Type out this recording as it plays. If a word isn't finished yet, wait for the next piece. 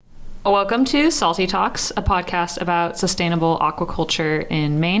Welcome to Salty Talks, a podcast about sustainable aquaculture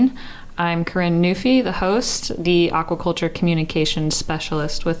in Maine. I'm Corinne Newfie, the host, the aquaculture communications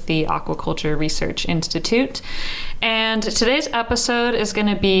specialist with the Aquaculture Research Institute. And today's episode is going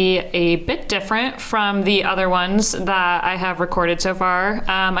to be a bit different from the other ones that I have recorded so far.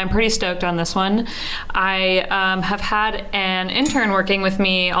 I'm pretty stoked on this one. I have had an intern working with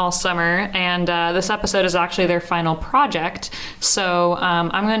me all summer, and this episode is actually their final project. So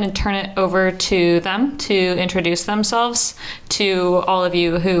I'm going to turn it over to them to introduce themselves to all of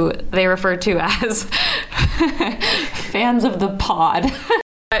you who they refer to as fans of the pod.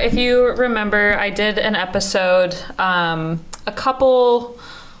 If you remember, I did an episode a couple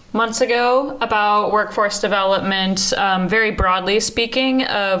months ago about workforce development, very broadly speaking,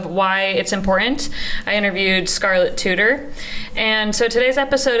 of why it's important. I interviewed Scarlett Tudor. And so today's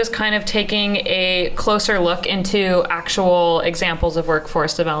episode is kind of taking a closer look into actual examples of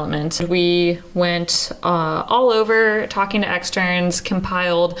workforce development. We went all over talking to externs,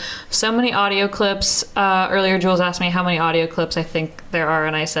 compiled so many audio clips. Earlier, Jules asked me how many audio clips I think there are,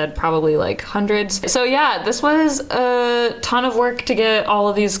 and I said probably like hundreds. So yeah, this was a ton of work to get all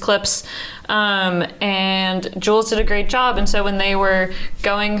of these clips, and Jules did a great job. And so when they were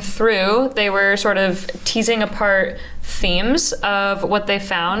going through, they were sort of teasing apart themes of what they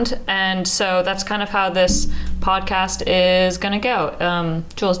found, and so that's kind of how this podcast is going to go.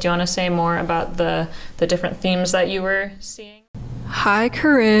 Jules, do you want to say more about the different themes that you were seeing? Hi,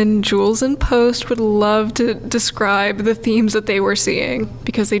 Corinne. Jules and Post would love to describe the themes that they were seeing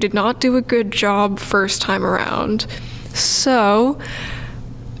because they did not do a good job first time around. So,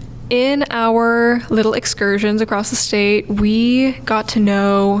 in our little excursions across the state, we got to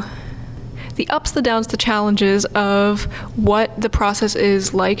know the ups, the downs, the challenges of what the process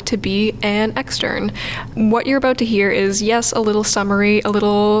is like to be an extern. What you're about to hear is, yes, a little summary, a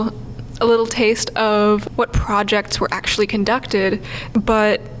little taste of what projects were actually conducted,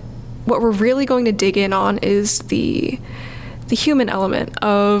 but what we're really going to dig in on is the human element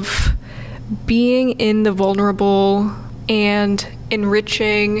of being in the vulnerable and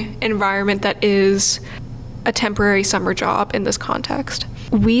enriching environment that is a temporary summer job in this context.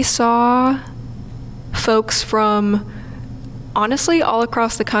 We saw folks from honestly all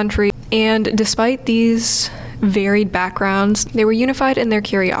across the country, and despite these varied backgrounds, they were unified in their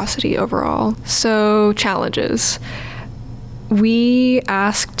curiosity overall. So, challenges. We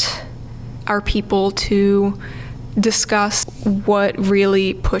asked our people to discuss what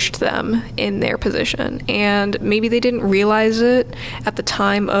really pushed them in their position, and maybe they didn't realize it at the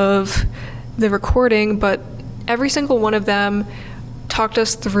time of the recording, but every single one of them talked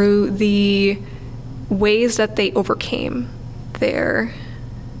us through the ways that they overcame their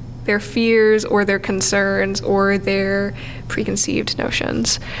fears or their concerns or their preconceived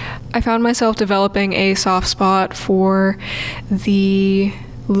notions. I found myself developing a soft spot for the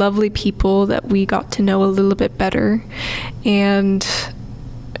lovely people that we got to know a little bit better. And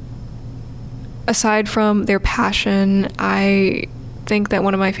aside from their passion, I think that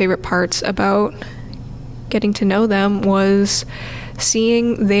one of my favorite parts about getting to know them was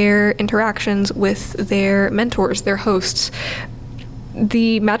seeing their interactions with their mentors, their hosts.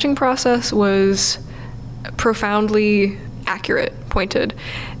 The matching process was profoundly accurate, pointed,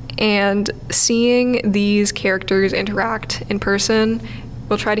 and seeing these characters interact in person,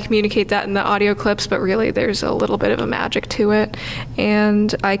 we'll try to communicate that in the audio clips, but really there's a little bit of a magic to it.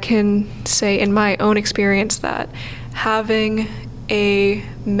 And I can say in my own experience that having a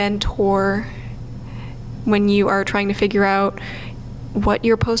mentor when you are trying to figure out what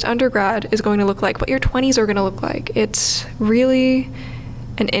your post-undergrad is going to look like, what your 20s are going to look like, it's really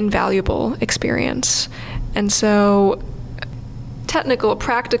an invaluable experience. And so technical,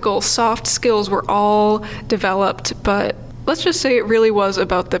 practical, soft skills were all developed, but let's just say it really was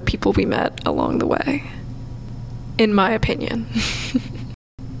about the people we met along the way, in my opinion.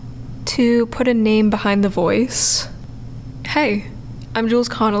 To put a name behind the voice, hey, I'm Jules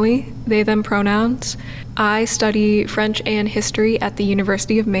Connolly, they, them pronouns. I study French and history at the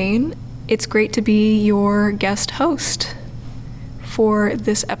University of Maine. It's great to be your guest host for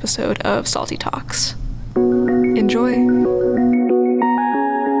this episode of Salty Talks. Enjoy.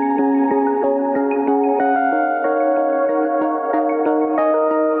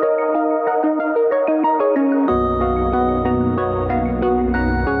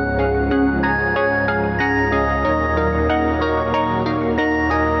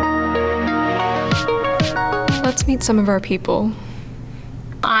 Let's meet some of our people.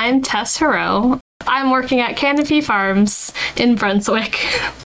 I'm Tess Hero. I'm working at Canopy Farms in Brunswick.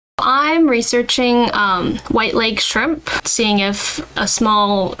 I'm researching white lake shrimp, seeing if a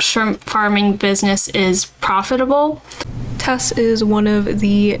small shrimp farming business is profitable. Tess is one of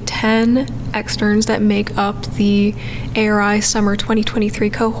the 10 externs that make up the ARI Summer 2023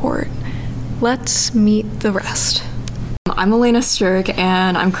 cohort. Let's meet the rest. I'm Elena Sturck,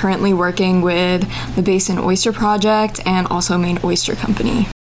 and I'm currently working with the Basin Oyster Project and also Maine Oyster Company.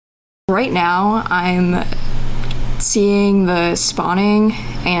 Right now, I'm seeing the spawning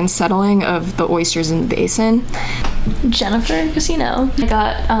and settling of the oysters in the basin. Jennifer Casino. I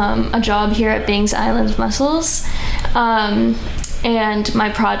got a job here at Bings Island Mussels, and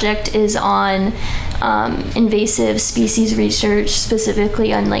my project is on invasive species research,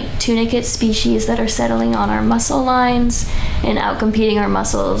 specifically on like tunicate species that are settling on our mussel lines and outcompeting our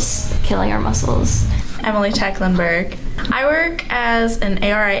mussels, killing our mussels. Emily Tecklenburg. I work as an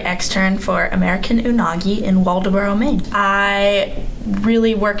ARI extern for American Unagi in Waldoboro, Maine. I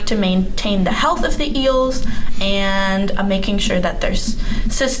really work to maintain the health of the eels and making sure that their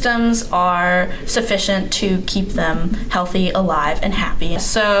systems are sufficient to keep them healthy, alive, and happy.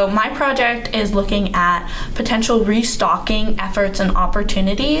 So my project is looking at potential restocking efforts and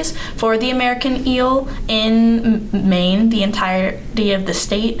opportunities for the American eel in Maine, the entirety of the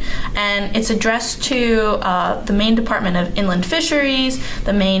state, and it's addressed to the Maine Department of Inland Fisheries,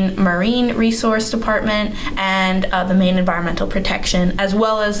 the Maine Marine Resource Department, and the Maine Environmental Protection, as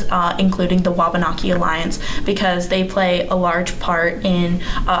well as including the Wabanaki Alliance, because they play a large part in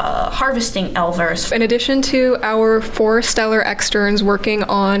harvesting elvers. In addition to our 4 stellar externs working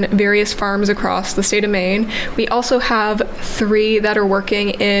on various farms across the state of Maine, we also have 3 that are working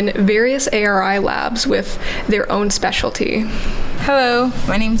in various ARI labs with their own specialty. Hello,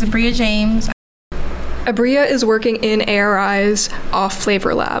 my name is Abria James. Abria is working in ARI's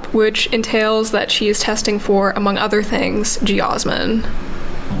off-flavor lab, which entails that she is testing for, among other things, geosmin.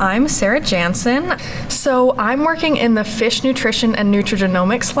 I'm Sarah Jansen. So I'm working in the Fish Nutrition and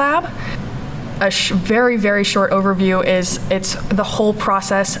Nutrigenomics lab. A very, very short overview is it's the whole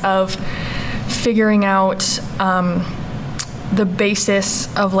process of figuring out the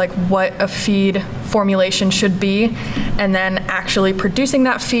basis of like what a feed formulation should be, and then actually producing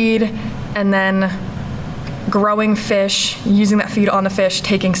that feed, and then growing fish, using that feed on the fish,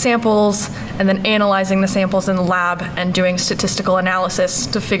 taking samples, and then analyzing the samples in the lab and doing statistical analysis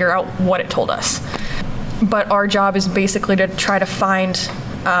to figure out what it told us. But our job is basically to try to find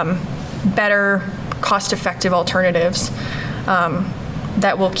better, cost-effective alternatives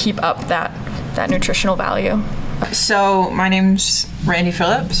that will keep up that nutritional value. So my name's Randy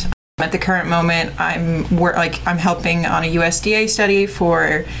Phillips. At the current moment, I'm helping on a USDA study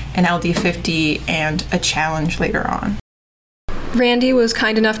for an LD50 and a challenge later on. Randy was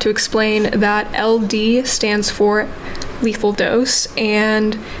kind enough to explain that LD stands for lethal dose,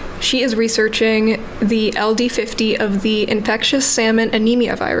 and she is researching the LD50 of the infectious salmon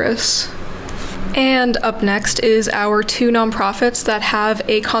anemia virus. And up next is our 2 nonprofits that have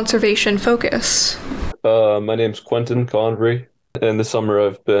a conservation focus. My name's Quentin Convery, and this summer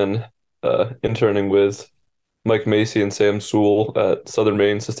I've been interning with Mike Macy and Sam Sewell at Southern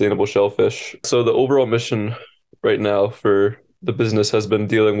Maine Sustainable Shellfish. So the overall mission right now for the business has been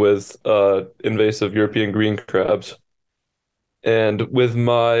dealing with invasive European green crabs. And with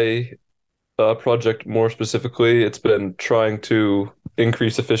my project more specifically, it's been trying to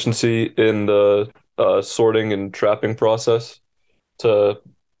increase efficiency in the sorting and trapping process to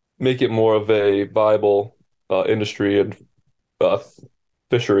make it more of a viable industry and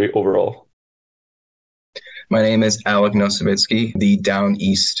fishery overall. My name is Alec Nosovitsky, the Down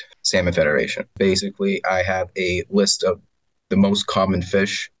East Salmon Federation. Basically, I have a list of the most common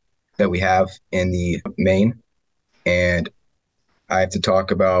fish that we have in the Maine, and I have to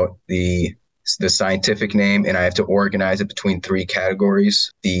talk about the scientific name, and I have to organize it between 3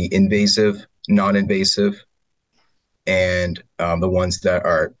 categories: the invasive, non-invasive, and the ones that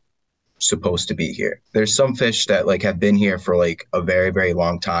are supposed to be here. There's some fish that like have been here for like a very, very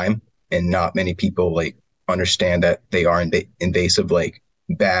long time, and not many people like understand that they are invasive, like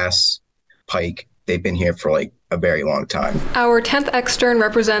bass, pike. They've been here for like a very long time. Our 10th extern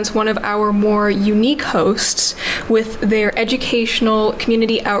represents one of our more unique hosts with their educational,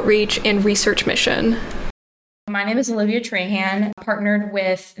 community outreach, and research mission. My name is Olivia Trahan, partnered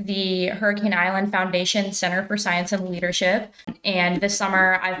with the Hurricane Island Foundation Center for Science and Leadership. And this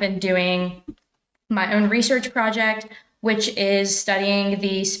summer, I've been doing my own research project, which is studying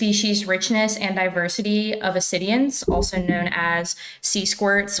the species richness and diversity of ascidians, also known as sea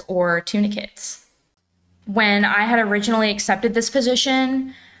squirts or tunicates. When I had originally accepted this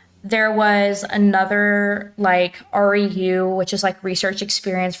position, there was another like REU, which is like research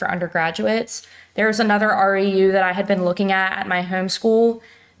experience for undergraduates. There was another REU that I had been looking at my home school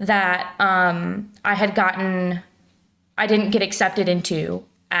that I didn't get accepted into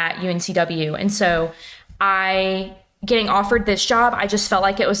at UNCW. And so getting offered this job, I just felt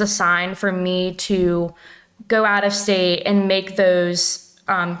like it was a sign for me to go out of state and make those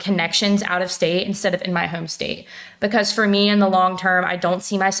connections out of state instead of in my home state. Because for me in the long term, I don't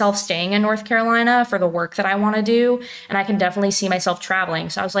see myself staying in North Carolina for the work that I want to do. And I can definitely see myself traveling.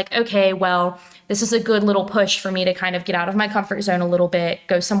 So I was like, okay, well, this is a good little push for me to kind of get out of my comfort zone a little bit,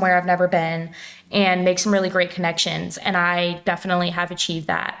 go somewhere I've never been, and make some really great connections. And I definitely have achieved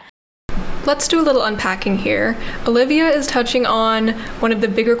that. Let's do a little unpacking here. Olivia is touching on one of the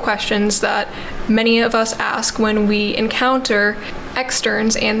bigger questions that many of us ask when we encounter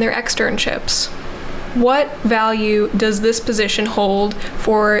externs and their externships. What value does this position hold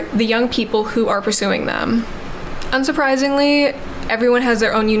for the young people who are pursuing them? Unsurprisingly, everyone has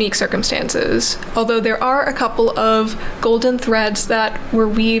their own unique circumstances, although there are a couple of golden threads that were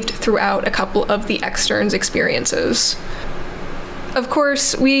weaved throughout a couple of the externs' experiences. Of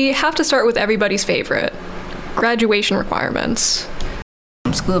course, we have to start with everybody's favorite, graduation requirements.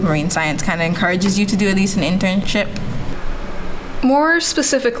 School of Marine Science kind of encourages you to do at least an internship. More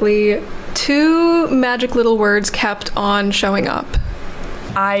specifically, 2 magic little words kept on showing up.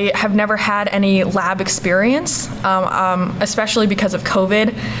 I have never had any lab experience, especially because of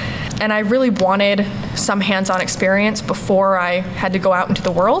COVID. And I really wanted some hands-on experience before I had to go out into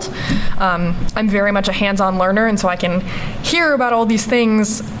the world. I'm very much a hands-on learner, and so I can hear about all these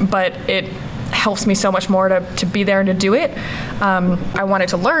things, but it helps me so much more to be there and to do it. I wanted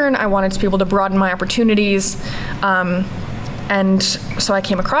to learn. I wanted to be able to broaden my opportunities. And so I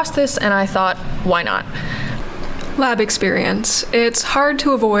came across this, and I thought, why not? Lab experience. It's hard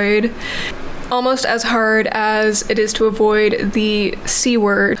to avoid. Almost as hard as it is to avoid the C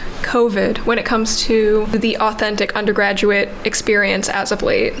word, COVID, when it comes to the authentic undergraduate experience as of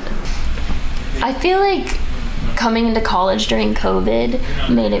late. I feel like coming into college during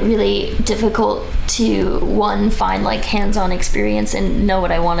COVID made it really difficult to, one, find like hands-on experience and know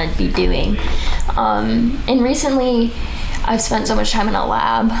what I want to be doing. And recently, I've spent so much time in a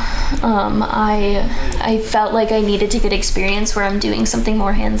lab. I felt like I needed to get experience where I'm doing something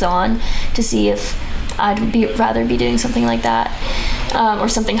more hands-on to see if I'd rather be doing something like that or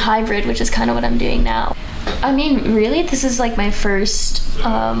something hybrid, which is kind of what I'm doing now. I mean, really, this is like my first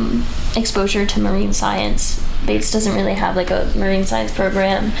exposure to marine science. Bates doesn't really have like a marine science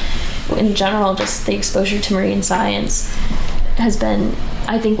program. In general, just the exposure to marine science has been,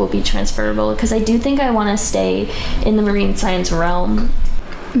 I think, will be transferable, because I do think I want to stay in the marine science realm.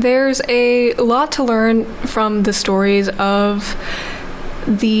 There's a lot to learn from the stories of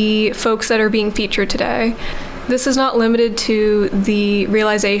the folks that are being featured today. This is not limited to the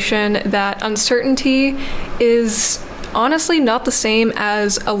realization that uncertainty is honestly not the same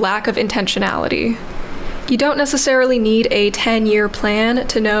as a lack of intentionality. You don't necessarily need a 10-year plan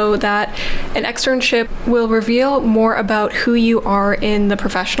to know that an externship will reveal more about who you are in the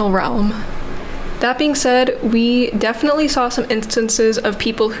professional realm. That being said, we definitely saw some instances of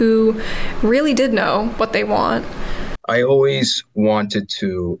people who really did know what they want. I always wanted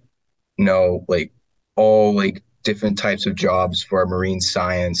to know all different types of jobs for marine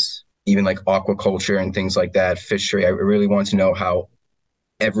science, even like aquaculture and things like that, fishery. I really want to know how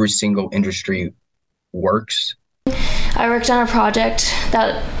every single industry works. I worked on a project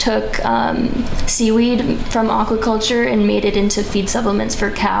that took seaweed from aquaculture and made it into feed supplements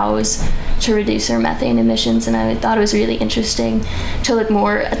for cows to reduce their methane emissions, and I thought it was really interesting to look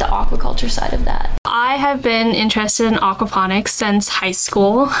more at the aquaculture side of that. I have been interested in aquaponics since high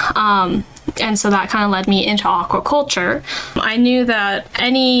school, and so that kind of led me into aquaculture. I knew that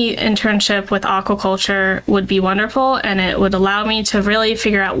any internship with aquaculture would be wonderful, and it would allow me to really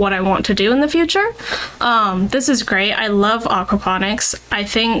figure out what I want to do in the future. This is great. I love aquaponics. I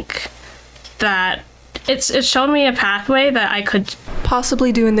think that it's shown me a pathway that I could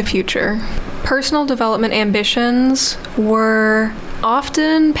possibly do in the future. Personal development ambitions were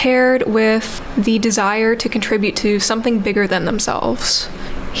often paired with the desire to contribute to something bigger than themselves.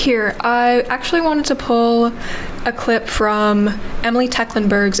 Here, I actually wanted to pull a clip from Emily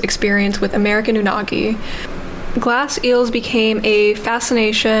Tecklenburg's experience with American unagi. Glass eels became a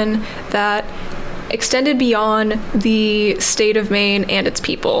fascination that extended beyond the state of Maine and its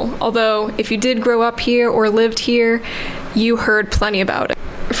people. Although, if you did grow up here or lived here, you heard plenty about it.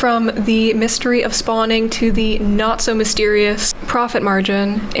 From the mystery of spawning to the not-so-mysterious profit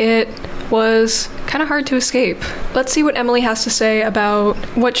margin, it was kind of hard to escape. Let's see what Emily has to say about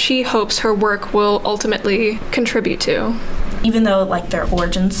what she hopes her work will ultimately contribute to. Even though their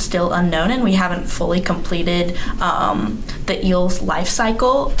origin's still unknown and we haven't fully completed the eel's life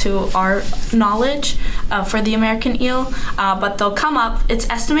cycle to our knowledge for the American eel, but they'll come up. It's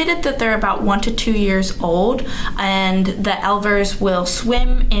estimated that they're about 1 to 2 years old, and the elvers will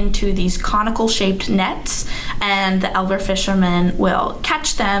swim into these conical shaped nets, and the elver fishermen will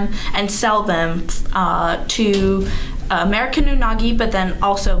catch them and sell them to American Unagi, but then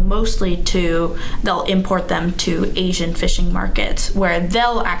also mostly they'll import them to Asian fishing markets where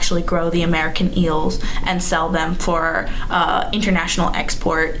they'll actually grow the American eels and sell them for international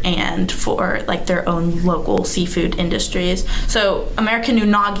export and for their own local seafood industries. So American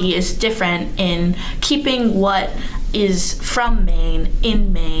Unagi is different in keeping what is from Maine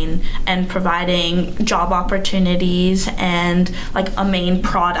in Maine and providing job opportunities and a Maine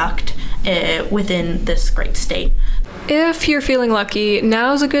product within this great state. If you're feeling lucky,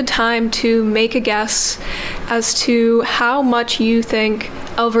 now's a good time to make a guess as to how much you think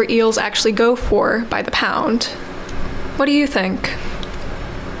elver eels actually go for by the pound. What do you think?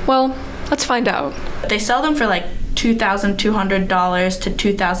 Well, let's find out. They sell them for $2,200 to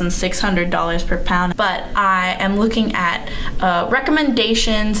 $2,600 per pound, but I am looking at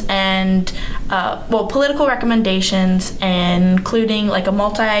recommendations and political recommendations, including a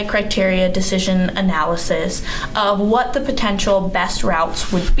multi-criteria decision analysis of what the potential best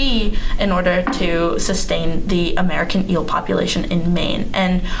routes would be in order to sustain the American eel population in Maine.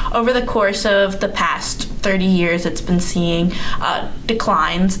 And over the course of the past 30 years, it's been seeing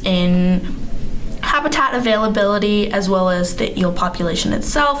declines in habitat availability as well as the eel population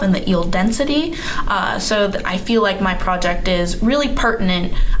itself and the eel density. So I feel like my project is really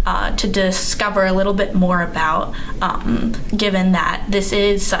pertinent to discover a little bit more about, given that this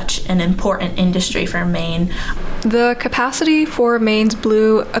is such an important industry for Maine. The capacity for Maine's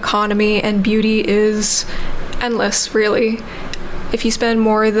blue economy and beauty is endless, really. If you spend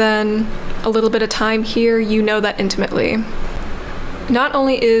more than a little bit of time here, you know that intimately. Not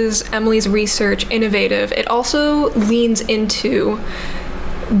only is Emily's research innovative, it also leans into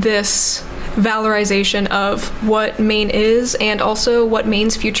this valorization of what Maine is and also what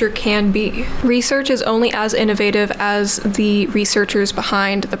Maine's future can be. Research is only as innovative as the researchers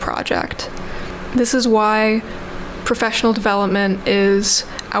behind the project. This is why professional development is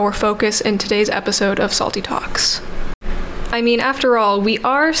our focus in today's episode of Salty Talks. I mean, after all, we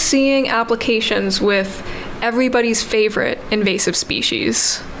are seeing applications with everybody's favorite invasive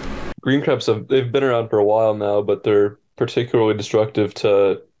species. Green crabs they've been around for a while now, but they're particularly destructive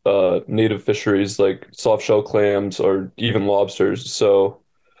to native fisheries like soft-shell clams or even lobsters. So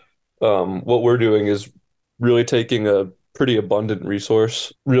what we're doing is really taking a pretty abundant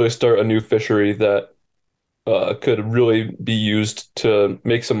resource, really start a new fishery that could really be used to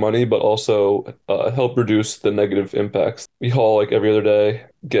make some money, but also help reduce the negative impacts. We haul every other day,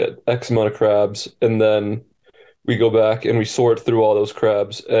 get X amount of crabs, and then we go back and we sort through all those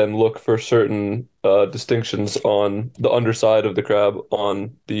crabs and look for certain distinctions on the underside of the crab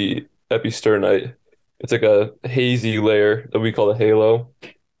on the episternite. It's a hazy layer that we call the halo,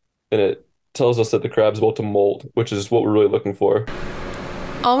 and it tells us that the crab's about to molt, which is what we're really looking for.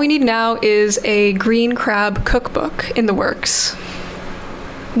 All we need now is a green crab cookbook in the works.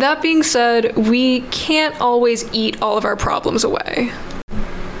 That being said, we can't always eat all of our problems away.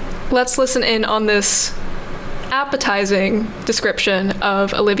 Let's listen in on this appetizing description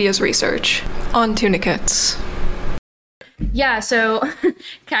of Olivia's research on tunicates. Yeah, so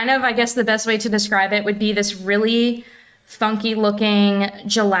kind of, I guess the best way to describe it would be this really funky looking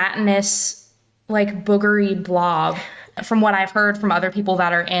gelatinous, boogery blob. From what I've heard from other people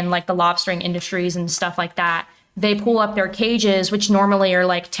that are in the lobstering industries and stuff like that, they pull up their cages, which normally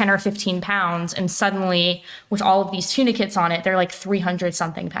are 10 or 15 pounds, and suddenly with all of these tunicates on it, they're 300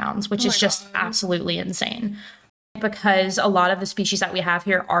 something pounds, which is just absolutely insane. Because a lot of the species that we have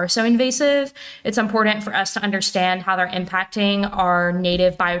here are so invasive, it's important for us to understand how they're impacting our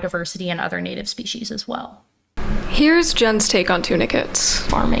native biodiversity and other native species as well. Here's Jen's take on tunicates.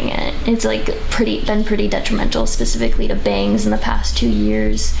 Farming it. It's been pretty detrimental, specifically to bangs in the past 2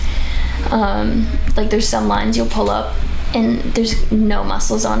 years. There's some lines you'll pull up and there's no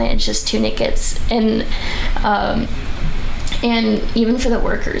mussels on it, it's just tunicates. And even for the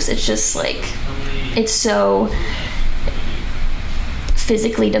workers, it's just it's so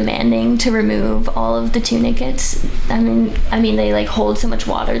physically demanding to remove all of the tunicates. I mean they hold so much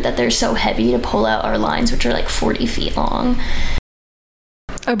water that they're so heavy to pull out our lines, which are 40 feet long.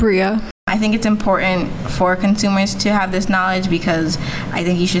 Abria. I think it's important for consumers to have this knowledge because I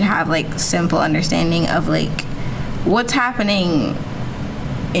think you should have like simple understanding of like what's happening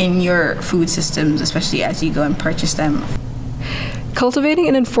in your food systems, especially as you go and purchase them. Cultivating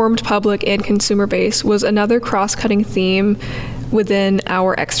an informed public and consumer base was another cross-cutting theme within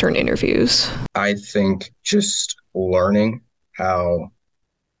our extern interviews. I think just learning how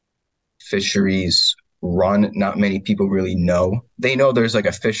fisheries run, not many people really know. They know there's like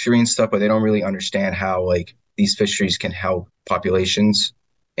a fishery and stuff, but they don't really understand how like these fisheries can help populations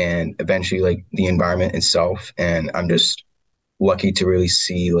and eventually like the environment itself. And I'm just lucky to really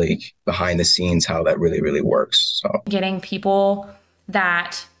see like behind the scenes how that really, really works. So getting people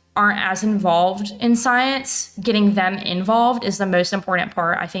that aren't as involved in science, getting them involved is the most important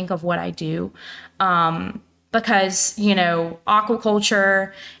part, I think, of what I do. Because, you know,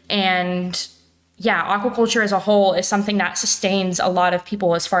 aquaculture as a whole is something that sustains a lot of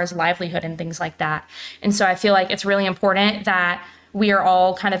people as far as livelihood and things like that. And so I feel like it's really important that we are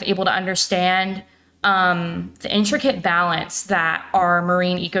all kind of able to understand the intricate balance that our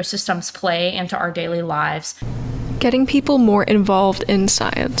marine ecosystems play into our daily lives. Getting people more involved in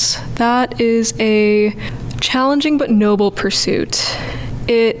science. That is a challenging but noble pursuit.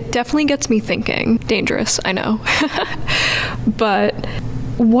 It definitely gets me thinking. Dangerous, I know. But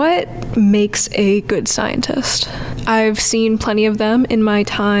what makes a good scientist? I've seen plenty of them in my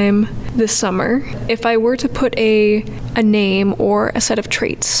time this summer. If I were to put a name or a set of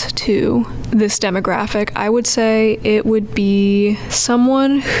traits to this demographic, I would say it would be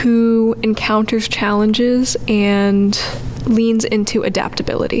someone who encounters challenges and leans into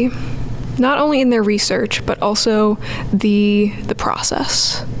adaptability. Not only in their research, but also the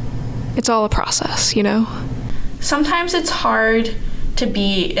process. It's all a process, you know? Sometimes it's hard to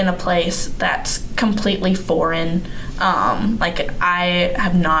be in a place that's completely foreign. Like I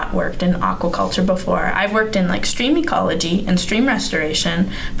have not worked in aquaculture before. I've worked in like stream ecology and stream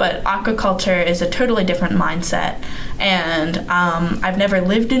restoration, but aquaculture is a totally different mindset. And I've never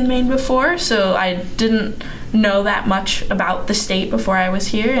lived in Maine before, so I didn't know that much about the state before I was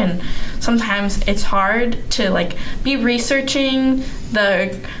here. And sometimes it's hard to like be researching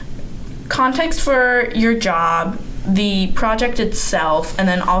the context for your job, the project itself, and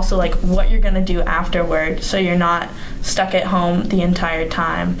then also like what you're gonna do afterward, so you're not stuck at home the entire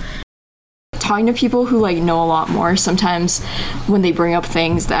time. Talking to people who like know a lot more, sometimes when they bring up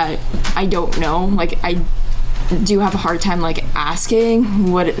things that I don't know, like I do have a hard time like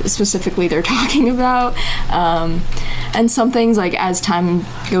asking what specifically they're talking about. And some things like as time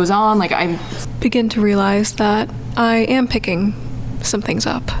goes on, like I begin to realize that I am picking some things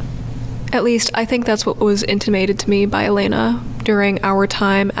up. At least, I think that's what was intimated to me by Elena during our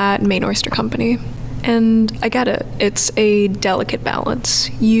time at Maine Oyster Company. And I get it. It's a delicate balance.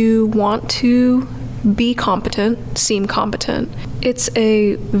 You want to be competent, seem competent. It's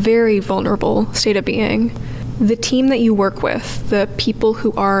a very vulnerable state of being. The team that you work with, the people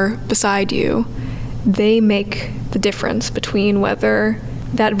who are beside you, they make the difference between whether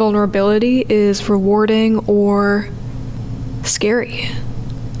that vulnerability is rewarding or scary.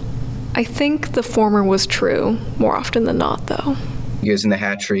 I think the former was true more often than not, though. Because in the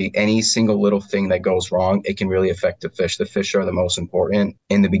hatchery, any single little thing that goes wrong, it can really affect the fish. The fish are the most important.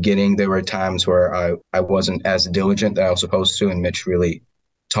 In the beginning, there were times where I wasn't as diligent that I was supposed to, and Mitch really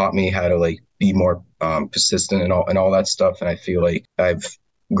taught me how to like be more persistent and all that stuff. And I feel like I've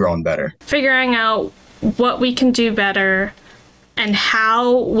grown better. Figuring out what we can do better and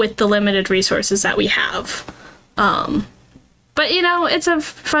how with the limited resources that we have. But, you know, it's a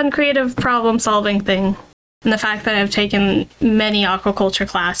fun, creative problem-solving thing. And the fact that I've taken many aquaculture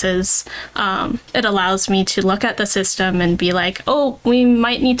classes, it allows me to look at the system and be like, oh, we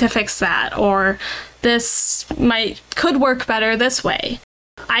might need to fix that, or this could work better this way.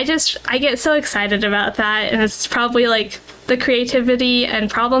 I get so excited about that, and it's probably like the creativity and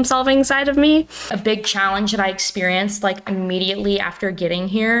problem-solving side of me. A big challenge that I experienced like immediately after getting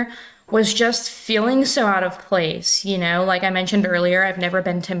here was just feeling so out of place, you know? Like I mentioned earlier, I've never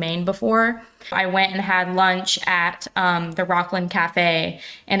been to Maine before. I went and had lunch at the Rockland Cafe,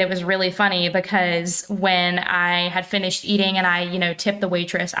 and it was really funny because when I had finished eating and I, you know, tipped the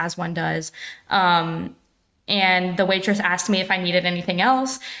waitress as one does, and the waitress asked me if I needed anything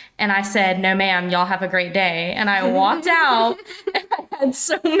else, and I said, no ma'am, y'all have a great day. And I walked out, and I had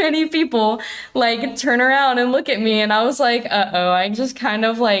so many people like turn around and look at me, and I was like, uh-oh, I just kind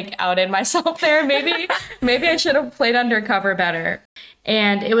of like outed myself there. Maybe I should have played undercover better.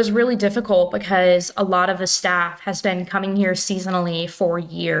 And it was really difficult because a lot of the staff has been coming here seasonally for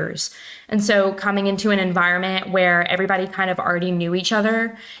years. And so coming into an environment where everybody kind of already knew each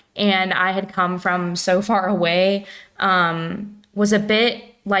other, and I had come from so far away, was a bit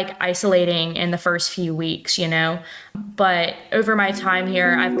like isolating in the first few weeks, you know. But over my time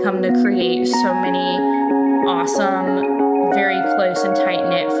here, I've come to create so many awesome, very close and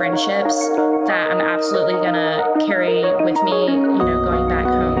tight-knit friendships that I'm absolutely gonna carry with me, you know, going back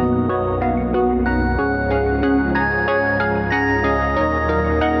home.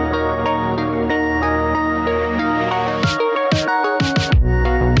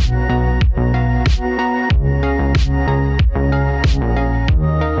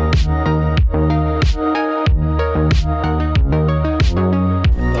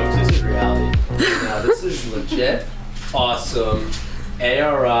 Folks, this is reality. Now, this is legit awesome.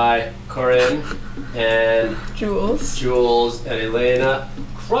 ARI, Corinne, and Jules and Elena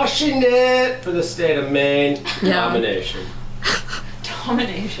crushing it for the state of Maine. Domination.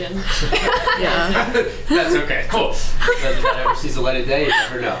 Domination. Yeah. That's okay. Cool. If that ever sees the light of day, you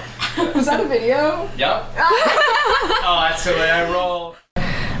never know. Was that a video? Yep. Oh, that's the way I roll.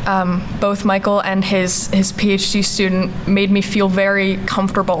 Both Michael and his PhD student made me feel very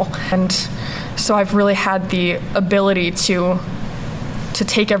comfortable, and so I've really had the ability to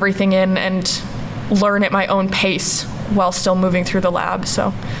take everything in and learn at my own pace while still moving through the lab.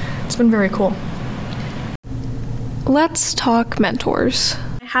 So it's been very cool. Let's talk mentors.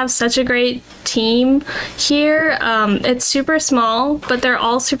 I have such a great team here. It's super small, but they're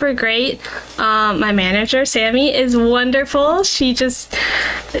all super great. My manager, Sammy, is wonderful. She's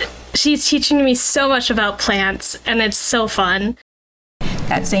teaching me so much about plants, and it's so fun.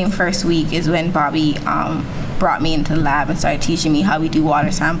 That same first week is when Bobby brought me into the lab and started teaching me how we do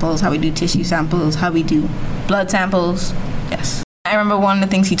water samples, how we do tissue samples, how we do blood samples. Yes. I remember one of the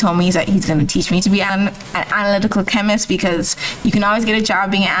things he told me is that he's going to teach me to be an analytical chemist, because you can always get a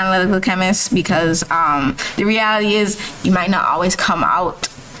job being an analytical chemist, because the reality is you might not always come out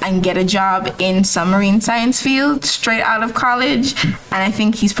and get a job in some marine science field straight out of college. And I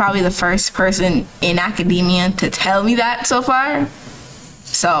think he's probably the first person in academia to tell me that so far.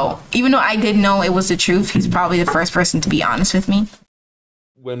 So even though I did know it was the truth, he's probably the first person to be honest with me.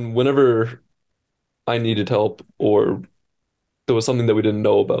 Whenever I needed help or there was something that we didn't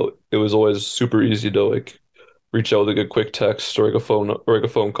know about, it was always super easy to like reach out, like a quick text or like a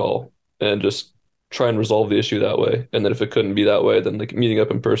phone call, and just try and resolve the issue that way. And then if it couldn't be that way, then like meeting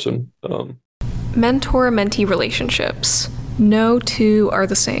up in person. Mentor-mentee relationships. No two are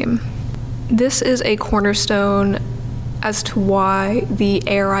the same. This is a cornerstone as to why the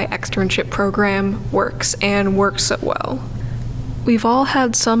ARI externship program works and works so well. We've all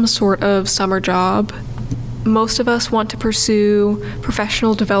had some sort of summer job. Most of us want to pursue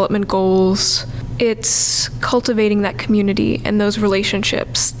professional development goals. It's cultivating that community and those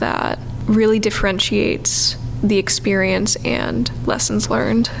relationships that really differentiates the experience and lessons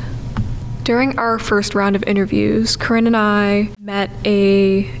learned. During our first round of interviews, Corinne and I met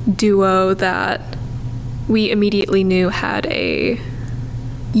a duo that we immediately knew had a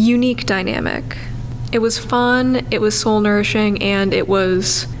unique dynamic. It was fun, it was soul-nourishing, and it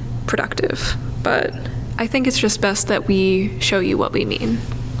was productive. But I think it's just best that we show you what we mean.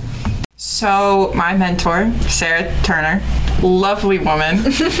 So my mentor, Sarah Turner, lovely woman.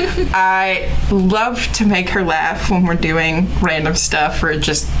 I love to make her laugh when we're doing random stuff or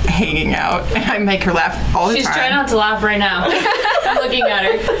just hanging out. And I make her laugh all the time. She's trying not to laugh right now. I'm looking at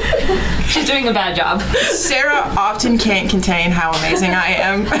her. She's doing a bad job. Sarah often can't contain how amazing I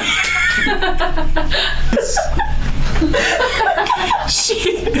am.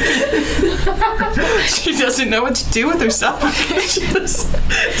 She doesn't know what to do with herself. She's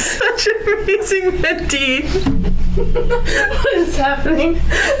such an amazing mentee. What is happening?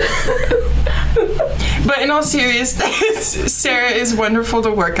 But in all seriousness, Sarah is wonderful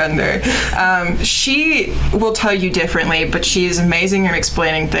to work under. She will tell you differently, but she is amazing at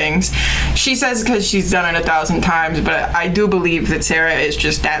explaining things. She says because she's done it 1,000 times, but I do believe that Sarah is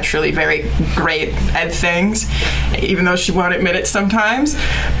just naturally very great at things, even though she won't admit it sometimes.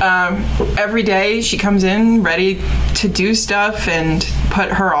 Every day she comes in ready to do stuff and put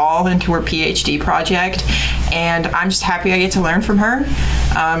her all into her PhD project, and I'm just happy I get to learn from her.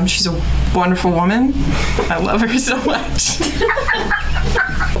 She's a wonderful woman. I love her so much.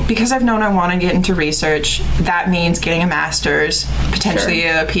 Because I've known I want to get into research, that means getting a master's, potentially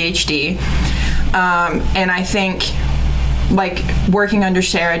a PhD. And I think like working under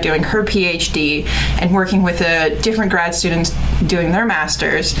Sarah doing her PhD and working with different grad students doing their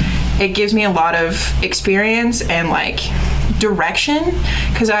masters, it gives me a lot of experience and like direction,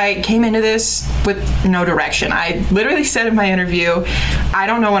 because I came into this with no direction. I literally said in my interview, I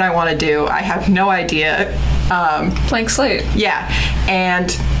don't know what I want to do. I have no idea. Blank slate. Yeah. And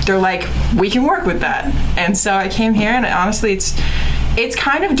they're like, we can work with that. And so I came here, and honestly, it's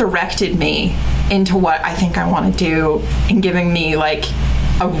kind of directed me into what I think I want to do and giving me like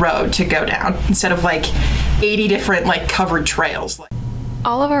a road to go down instead of like 80 different like covered trails.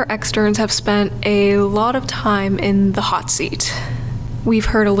 All of our externs have spent a lot of time in the hot seat. We've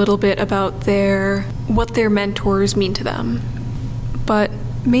heard a little bit about what their mentors mean to them. But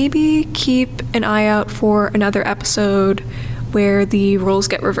maybe keep an eye out for another episode where the roles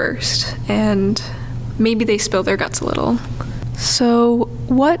get reversed and maybe they spill their guts a little. So,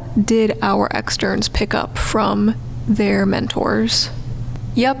 what did our externs pick up from their mentors?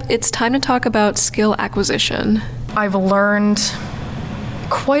 Yep, it's time to talk about skill acquisition. I've learned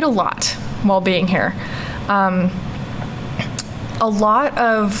quite a lot while being here. A lot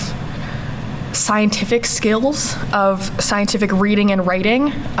of scientific skills, of scientific reading and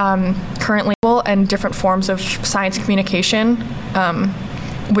writing, currently, and different forms of science communication,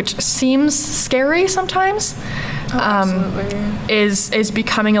 which seems scary sometimes, is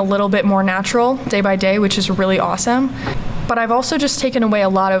becoming a little bit more natural day by day, which is really awesome. But I've also just taken away a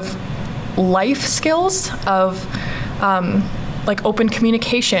lot of life skills of like open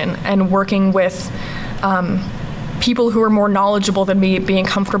communication and working with people who are more knowledgeable than me, being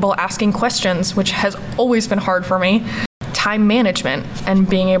comfortable asking questions, which has always been hard for me. Time management and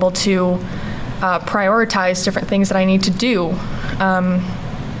being able to prioritize different things that I need to do.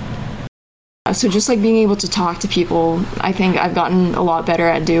 So just like being able to talk to people, I think I've gotten a lot better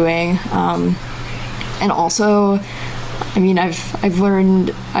at doing. And also, I mean, I've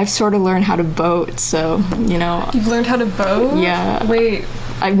sort of learned how to boat, so, you know. You've learned how to boat? Yeah. Wait.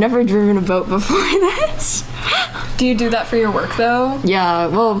 I've never driven a boat before this. Do you do that for your work, though? Yeah,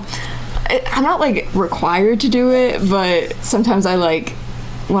 well, I'm not, like, required to do it, but sometimes I, like,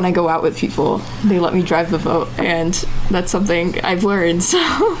 when I go out with people, they let me drive the boat, and that's something I've learned, so.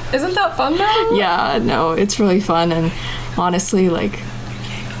 Isn't that fun, though? Yeah, no, it's really fun, and honestly, like,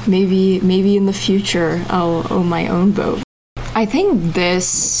 maybe in the future I'll own my own boat. I think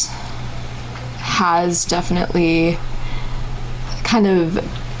this has definitely kind of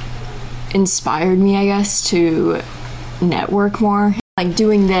inspired me, I guess, to network more. Like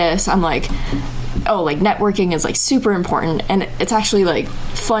doing this, I'm like, oh, like networking is like super important, and it's actually like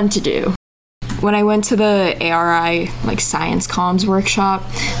fun to do. When I went to the ARI like science comms workshop,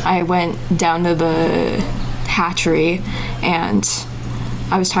 I went down to the hatchery and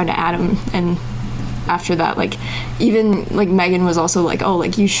I was talking to Adam, and after that, like, even like Megan was also like, oh,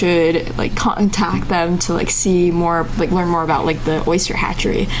 like you should like contact them to like see more, like learn more about like the oyster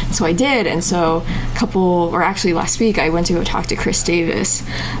hatchery. So I did, and so last week I went to go talk to Chris Davis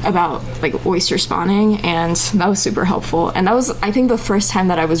about like oyster spawning, and that was super helpful. And that was, I think, the first time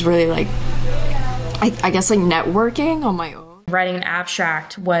that I was really like, I guess like networking on my own. Writing an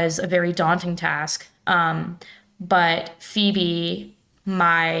abstract was a very daunting task, but Phoebe,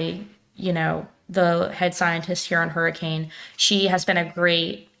 the head scientist here on Hurricane, she has been a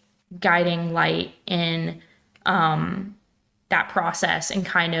great guiding light in that process and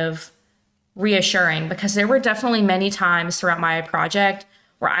kind of reassuring, because there were definitely many times throughout my project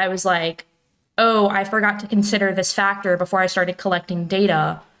where I was like, oh, I forgot to consider this factor before I started collecting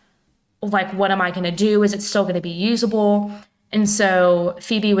data. Like, what am I going to do? Is it still going to be usable? And so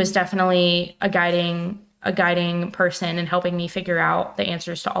Phoebe was definitely a guiding person in helping me figure out the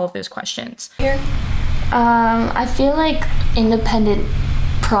answers to all of those questions. I feel like independent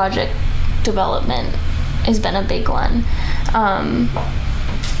project development has been a big one.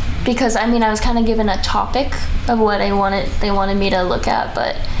 Because I mean, I was kind of given a topic of what they wanted me to look at,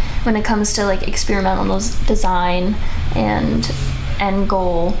 but when it comes to like experimental design and end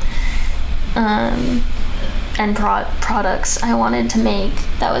goal, and products I wanted to make,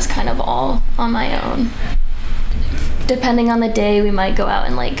 that was kind of all on my own. Depending on the day, we might go out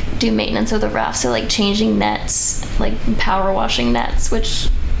and like do maintenance of the raft, so like changing nets, like power washing nets, which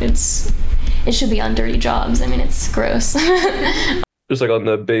it should be on dirty jobs. I mean, it's gross. Just like on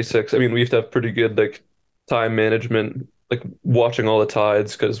the basics, I mean, we have to have pretty good like time management, like watching all the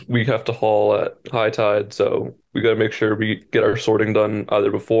tides, because we have to haul at high tide, so we got to make sure we get our sorting done either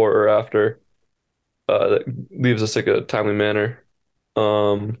before or after. That leaves us like a timely manner.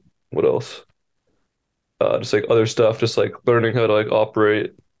 What else? Just like other stuff, just like learning how to like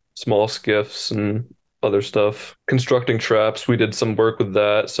operate small skiffs and other stuff. Constructing traps, we did some work with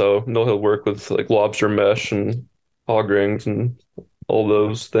that, so know how to work with like lobster mesh and hog rings and all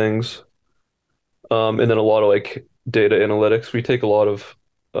those things. And then a lot of like data analytics. We take a lot of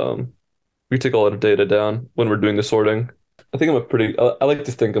data down when we're doing the sorting. I like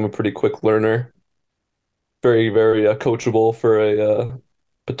to think I'm a pretty quick learner, very, very coachable for a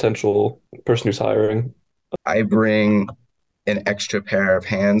potential person who's hiring. I bring an extra pair of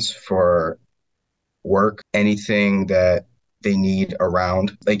hands for work, anything that they need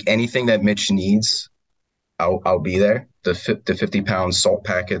around, like anything that Mitch needs, I'll be there. The 50-pound salt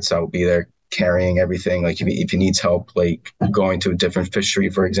packets, I'll be there carrying everything. Like if he needs help, like going to a different fishery,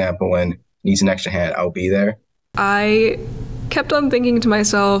 for example, and needs an extra hand, I'll be there. I kept on thinking to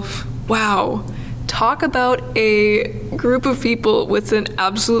myself, wow, talk about a group of people with an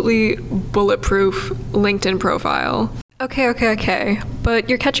absolutely bulletproof LinkedIn profile. Okay, but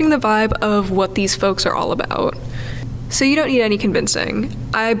you're catching the vibe of what these folks are all about. So you don't need any convincing.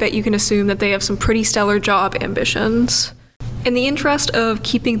 I bet you can assume that they have some pretty stellar job ambitions. In the interest of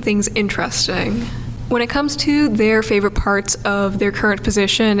keeping things interesting, when it comes to their favorite parts of their current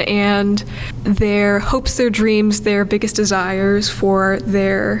position and their hopes, their dreams, their biggest desires for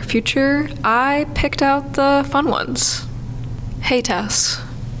their future, I picked out the fun ones. Hey, Tess.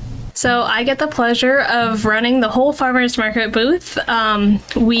 So I get the pleasure of running the whole farmers market booth.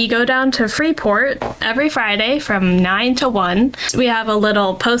 We go down to Freeport every Friday from 9 to 1. We have a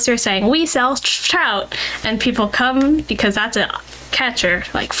little poster saying, "We sell trout," and people come because that's a catcher,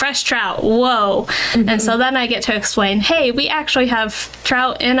 like fresh trout, whoa. Mm-hmm. And so then I get to explain, hey, we actually have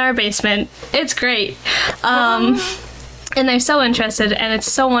trout in our basement. It's great. And they're so interested, and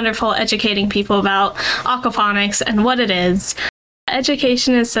it's so wonderful educating people about aquaponics and what it is.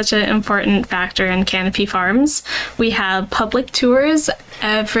 Education is such an important factor in Canopy Farms. We have public tours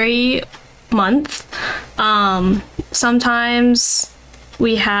every month. Sometimes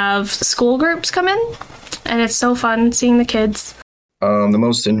we have school groups come in, and it's so fun seeing the kids. The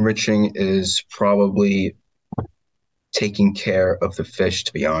most enriching is probably taking care of the fish,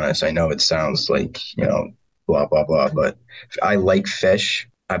 to be honest. I know it sounds like, blah, blah, blah, but I like fish.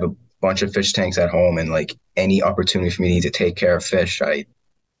 I have a bunch of fish tanks at home, and like any opportunity for me to take care of fish, I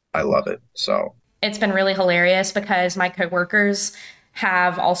love it. So it's been really hilarious because my coworkers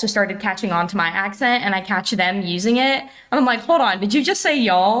have also started catching on to my accent, and I catch them using it, and I'm like, hold on, did you just say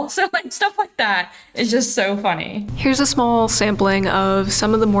y'all? So like stuff like that is just so funny. Here's a small sampling of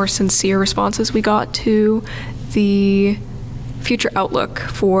some of the more sincere responses we got to the future outlook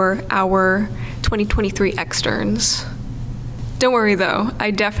for our 2023 externs. Don't worry though,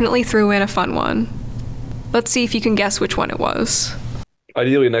 I definitely threw in a fun one. Let's see if you can guess which one it was.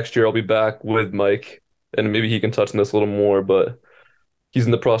 Ideally next year I'll be back with Mike, and maybe he can touch on this a little more, but he's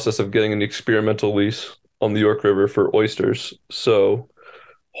in the process of getting an experimental lease on the York River for oysters. So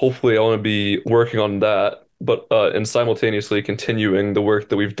hopefully I want to be working on that, but and simultaneously continuing the work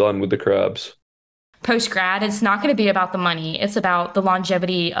that we've done with the crabs. Post-grad, it's not going to be about the money. It's about the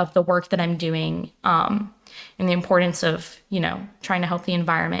longevity of the work that I'm doing, and the importance of, trying to help the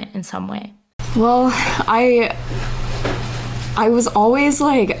environment in some way. Well, I was always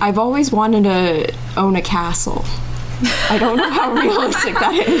I've always wanted to own a castle. I don't know how realistic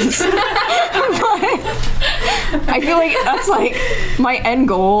that is. But I feel like that's my end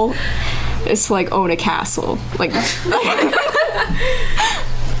goal is to own a castle.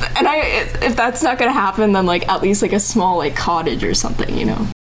 And if that's not gonna happen, then at least a small cottage or something,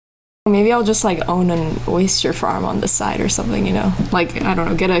 Maybe I'll just own an oyster farm on the side or something, I don't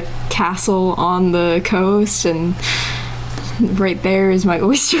know, get a castle on the coast, and right there is my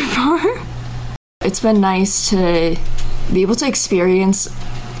oyster farm. It's been nice to be able to experience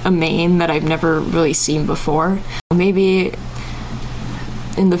a Maine that I've never really seen before. Maybe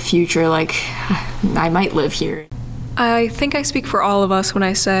in the future, I might live here. I think I speak for all of us when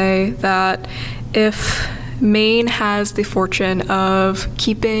I say that if Maine has the fortune of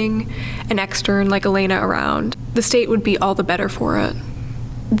keeping an extern like Elena around, the state would be all the better for it.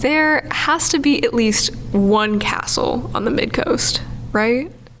 There has to be at least one castle on the mid-coast,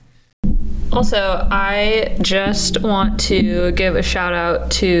 right? Also, I just want to give a shout out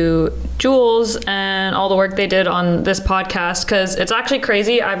to Jules and all the work they did on this podcast, because it's actually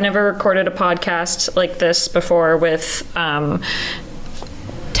crazy. I've never recorded a podcast like this before with 10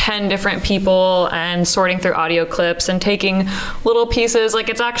 different people and sorting through audio clips and taking little pieces.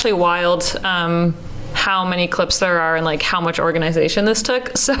 It's actually wild how many clips there are and how much organization this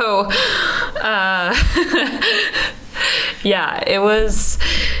took. So yeah, it was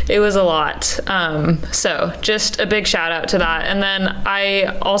it was a lot. So just a big shout out to that. And then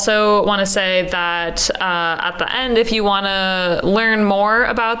I also want to say that at the end, if you want to learn more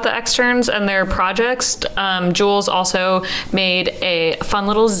about the externs and their projects, Jules also made a fun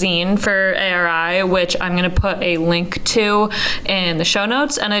little zine for ARI, which I'm going to put a link to in the show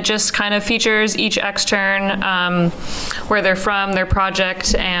notes. And it just kind of features each extern, where they're from, their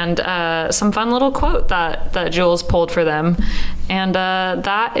project, and some fun little quote that Jules pulled for them. And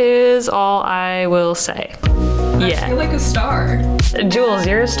that is all I will say. I feel like a star. Jules,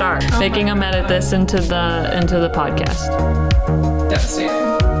 you're a star. Making them edit this into the podcast. Devastating.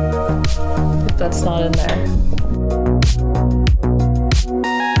 If that's not in there.